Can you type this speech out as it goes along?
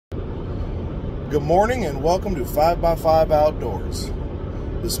Good morning and welcome to 5x5 Outdoors.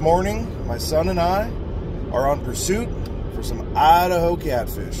 This morning, my son and I are on pursuit for some Idaho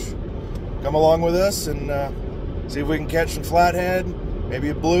catfish. Come along with us and see if we can catch some flathead, maybe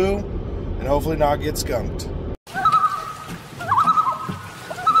a blue, and hopefully not get skunked.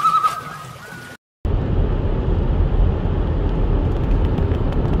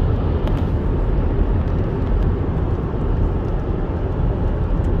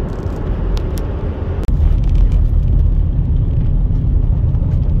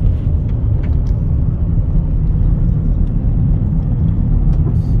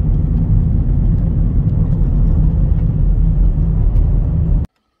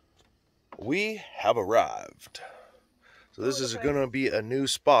 We have arrived. So this is going to be a new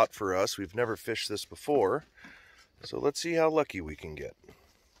spot for us. We've never fished this before. So let's see how lucky we can get.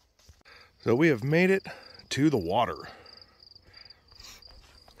 So we have made it to the water.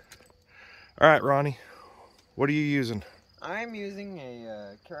 All right, Ronnie, what are you using? I'm using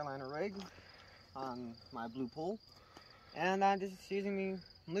a Carolina rig on my blue pole. And I'm just using me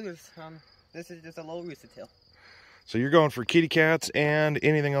lures. This is just a little rooster tail. So you're going for kitty cats and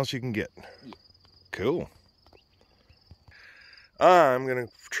anything else you can get? Yeah. Cool. I'm going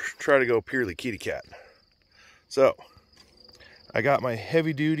to try to go purely kitty cat. So, I got my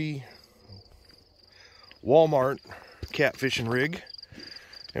heavy duty Walmart catfishing rig.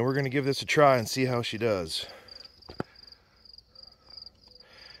 And we're going to give this a try and see how she does.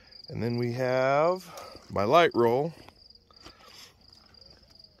 And then we have my light roll.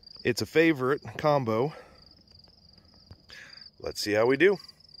 It's a favorite combo. Let's see how we do.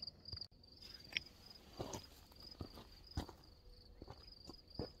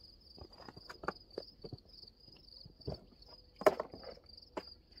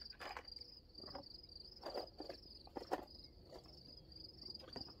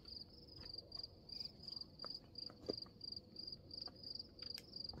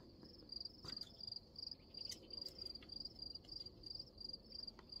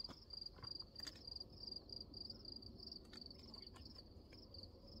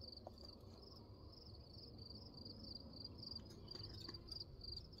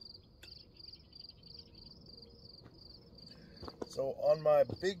 So on my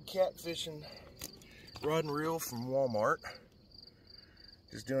big catfishing rod and reel from Walmart,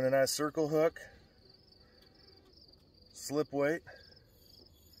 just doing a nice circle hook, slip weight,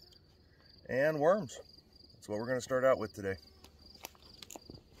 and worms. That's what we're going to start out with today.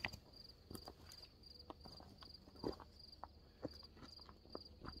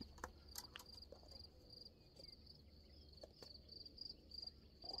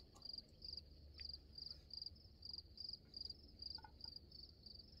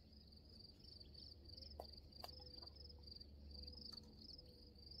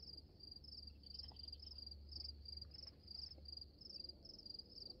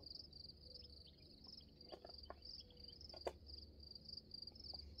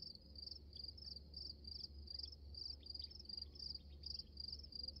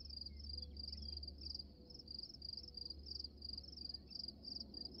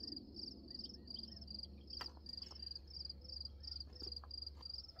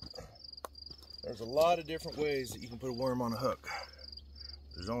 There's a lot of different ways that you can put a worm on a hook.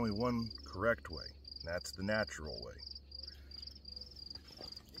 There's only one correct way, and that's the natural way.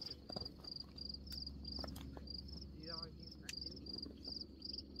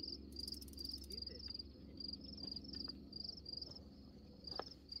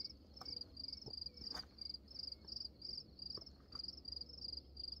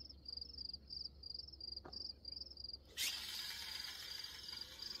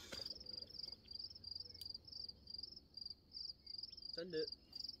 Send it.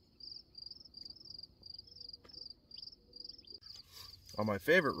 On my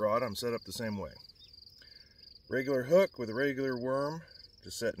favorite rod, I'm set up the same way. Regular hook with a regular worm,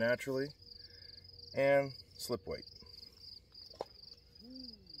 just set naturally, and slip weight.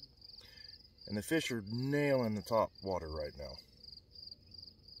 And the fish are nailing the top water right now.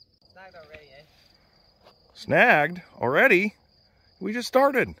 Snagged already, eh? Snagged? Already? We just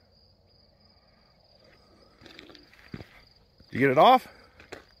started. You get it off?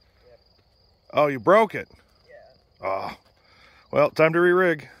 Yep. Oh, you broke it? Yeah. Oh. Well, time to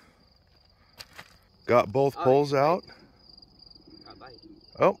re-rig. Got both poles out. Got a bite.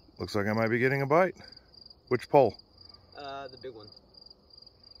 Oh, looks like I might be getting a bite. Which pole? The big one.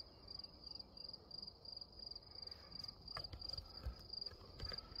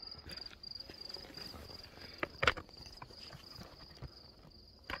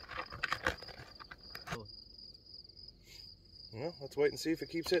 Well, let's wait and see if it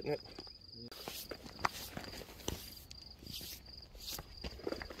keeps hitting it.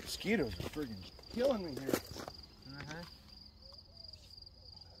 Mosquitoes are friggin' killing me here.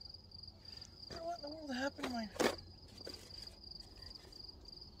 What in the world happened to my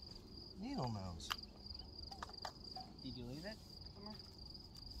needle nose? Did you leave it somewhere?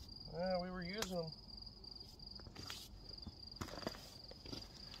 Yeah, we were using them.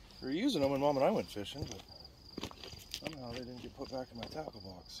 We were using them when Mom and I went fishing, but somehow they didn't get put back in my tackle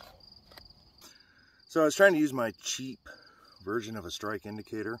box. So I was trying to use my cheap version of a strike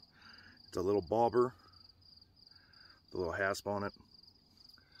indicator. It's a little bobber, the little hasp on it.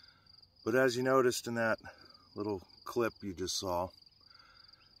 But as you noticed in that little clip you just saw,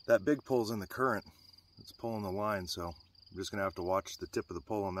 that big pole's in the current. It's pulling the line, so I'm just gonna have to watch the tip of the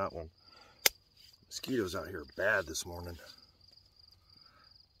pole on that one. Mosquitoes out here are bad this morning.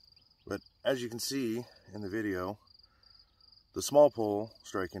 But as you can see in the video, the small pole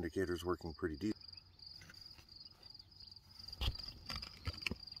strike indicator is working pretty deep.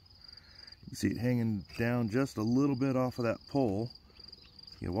 You see it hanging down just a little bit off of that pole.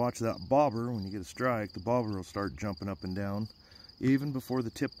 You watch that bobber, when you get a strike, the bobber will start jumping up and down even before the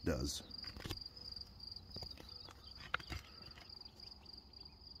tip does.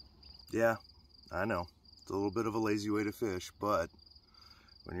 Yeah, I know, it's a little bit of a lazy way to fish, but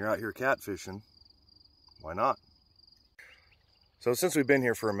when you're out here catfishing, why not? So since we've been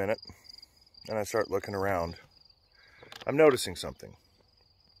here for a minute, and I start looking around, I'm noticing something.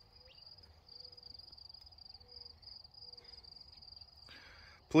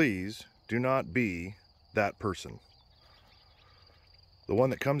 Please do not be that person. The one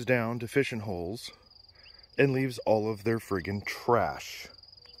that comes down to fishing holes and leaves all of their friggin' trash.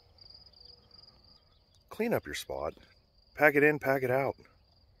 Clean up your spot. Pack it in, pack it out.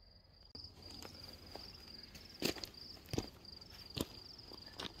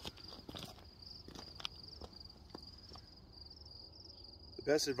 The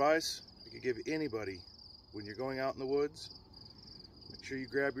best advice I could give anybody when you're going out in the woods, make sure you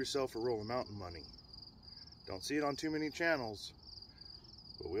grab yourself a roll of mountain money. Don't see it on too many channels,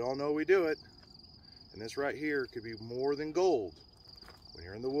 but we all know we do it. And this right here could be more than gold when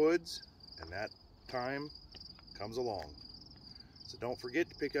you're in the woods and that time comes along. So don't forget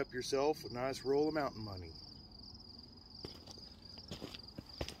to pick up yourself a nice roll of mountain money.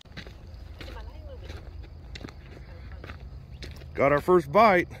 Got our first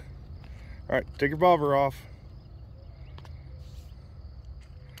bite. All right, take your bobber off.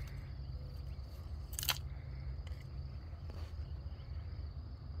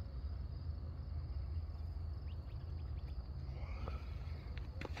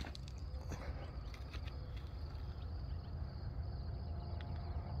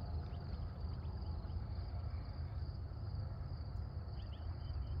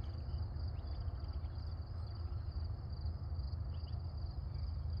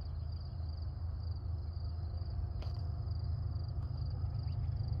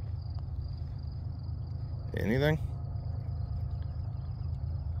 Anything?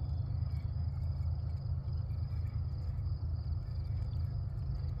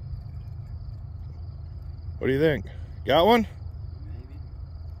 What do you think? Got one? Maybe.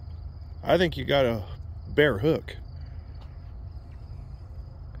 I think you got a bare hook.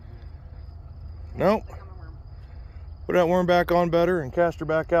 Nope. Put that worm back on better and cast her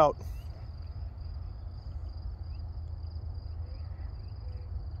back out.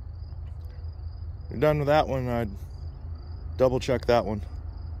 You're done with that one, I'd double check that one.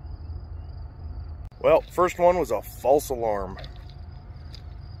 Well, first one was a false alarm.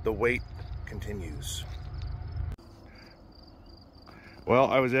 The wait continues.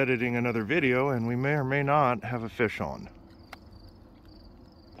 Well, I was editing another video and we may or may not have a fish on.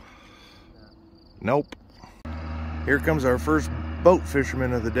 Nope. Here comes our first boat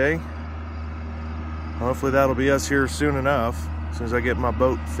fisherman of the day. Hopefully that'll be us here soon enough, as soon as I get my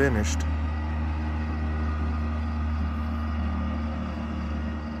boat finished.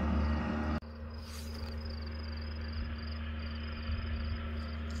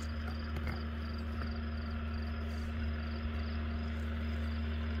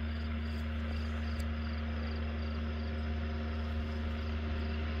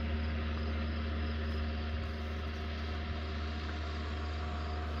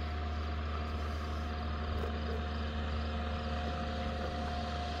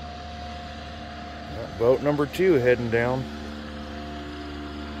 Boat number 2 heading down.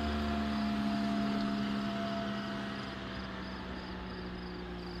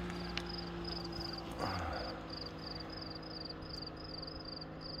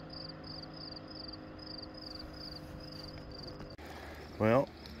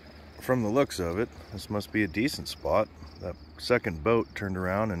 from the looks of it, this must be a decent spot. That second boat turned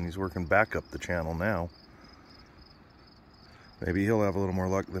around and he's working back up the channel now. Maybe he'll have a little more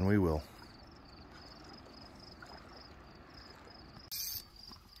luck than we will.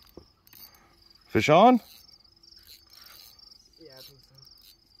 Fish on? Yeah, I think so.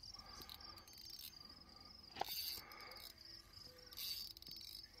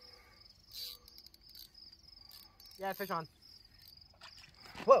 Yeah, fish on.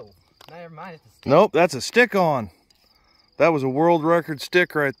 Whoa, never mind, it's a stick. Nope, that's a stick on. That was a world record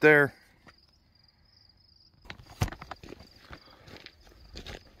stick right there.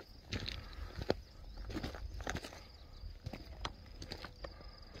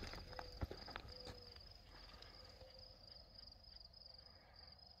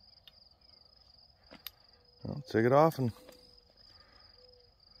 Well, take it off and...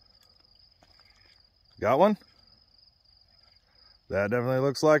 Got one? That definitely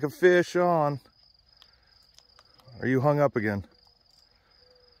looks like a fish on. Are you hung up again?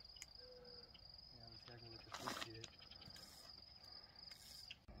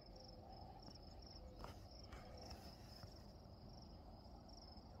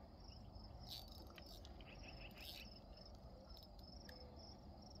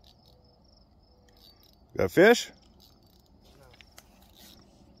 Got a fish? No.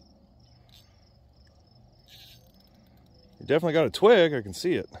 You definitely got a twig, I can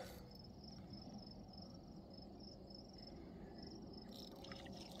see it.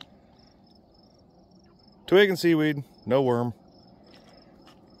 Twig and seaweed, no worm.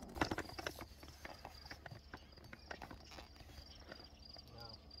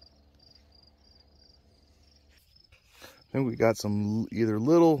 I think we got some either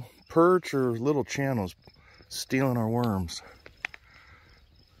little perch or little channels stealing our worms.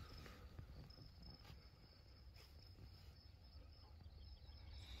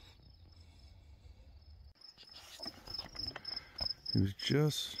 He was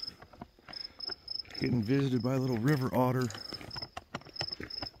just getting visited by a little river otter.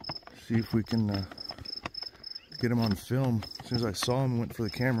 See if we can get him on film. As soon as I saw him and went for the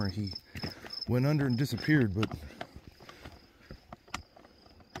camera, he went under and disappeared, but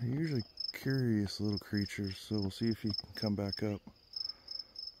they're usually curious little creatures, so we'll see if he can come back up.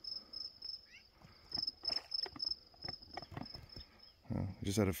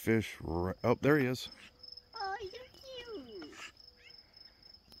 Just had a fish right, oh, there he is. Oh, you're cute.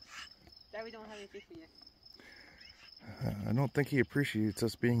 That we don't have any fish for you. I don't think he appreciates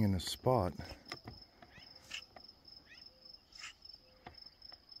us being in a spot.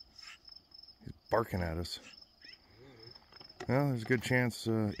 He's barking at us. Well, there's a good chance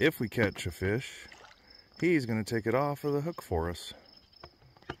if we catch a fish, he's going to take it off of the hook for us.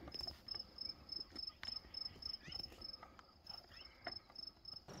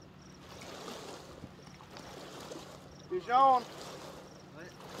 Fish on. What?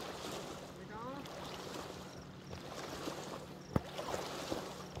 Fish on?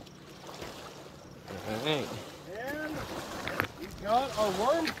 Alright. And we've got our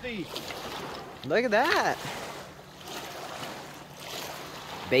worm thief. Look at that.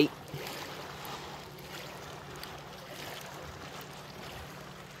 Bait.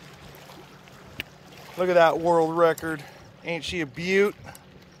 Look at that world record. Ain't she a beaut?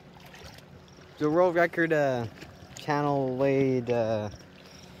 The world record channel weighed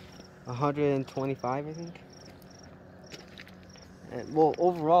 125, I think. And, well,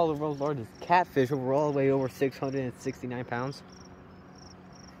 overall, the world's largest catfish overall weighed over 669 pounds.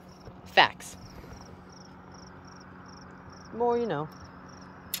 Facts. More you know.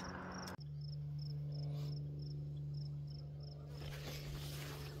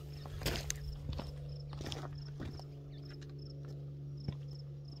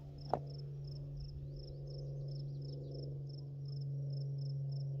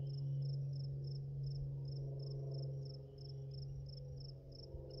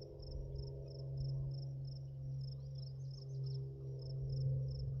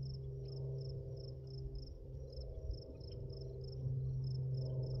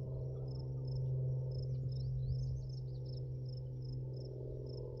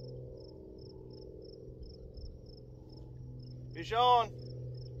 Fish on.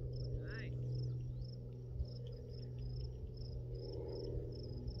 Nice.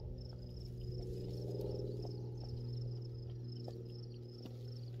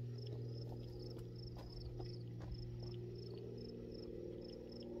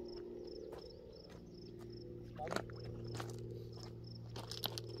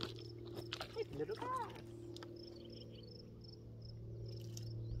 Little guy.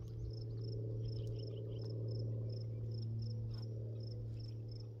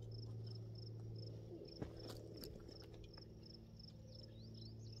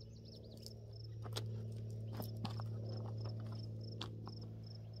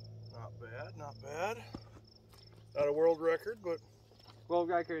 bad. Not a world record, but... World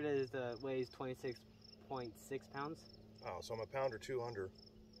record is weighs 26.6 pounds. Oh, so I'm a pound or two under.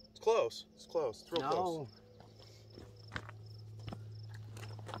 It's close. It's close. It's real close.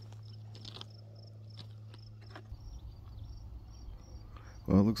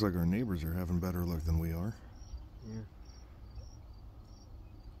 Well, it looks like our neighbors are having better luck than we are. Yeah.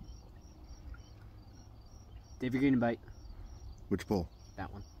 Dave, you're getting a bite. Which bull?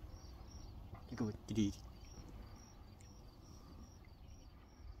 That one. You go with Dee.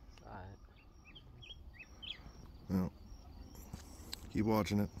 Well, keep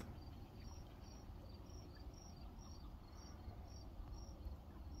watching it.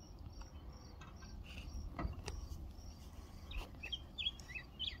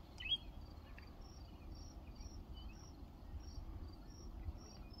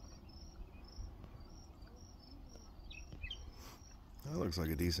 That looks like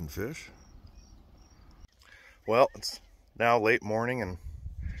a decent fish. Well, it's now late morning and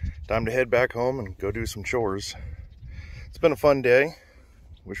time to head back home and go do some chores. It's been a fun day.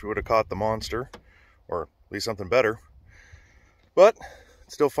 Wish we would have caught the monster, or at least something better. But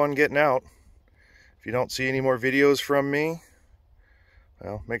it's still fun getting out. If you don't see any more videos from me,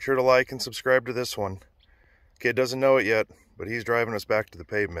 well, make sure to like and subscribe to this one. Kid doesn't know it yet, but he's driving us back to the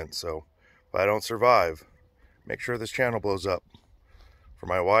pavement, so if I don't survive, make sure this channel blows up for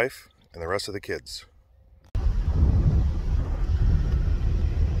my wife and the rest of the kids.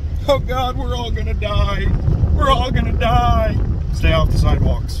 Oh God, we're all gonna die. We're all gonna die. Stay off the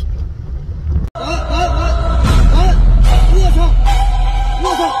sidewalks.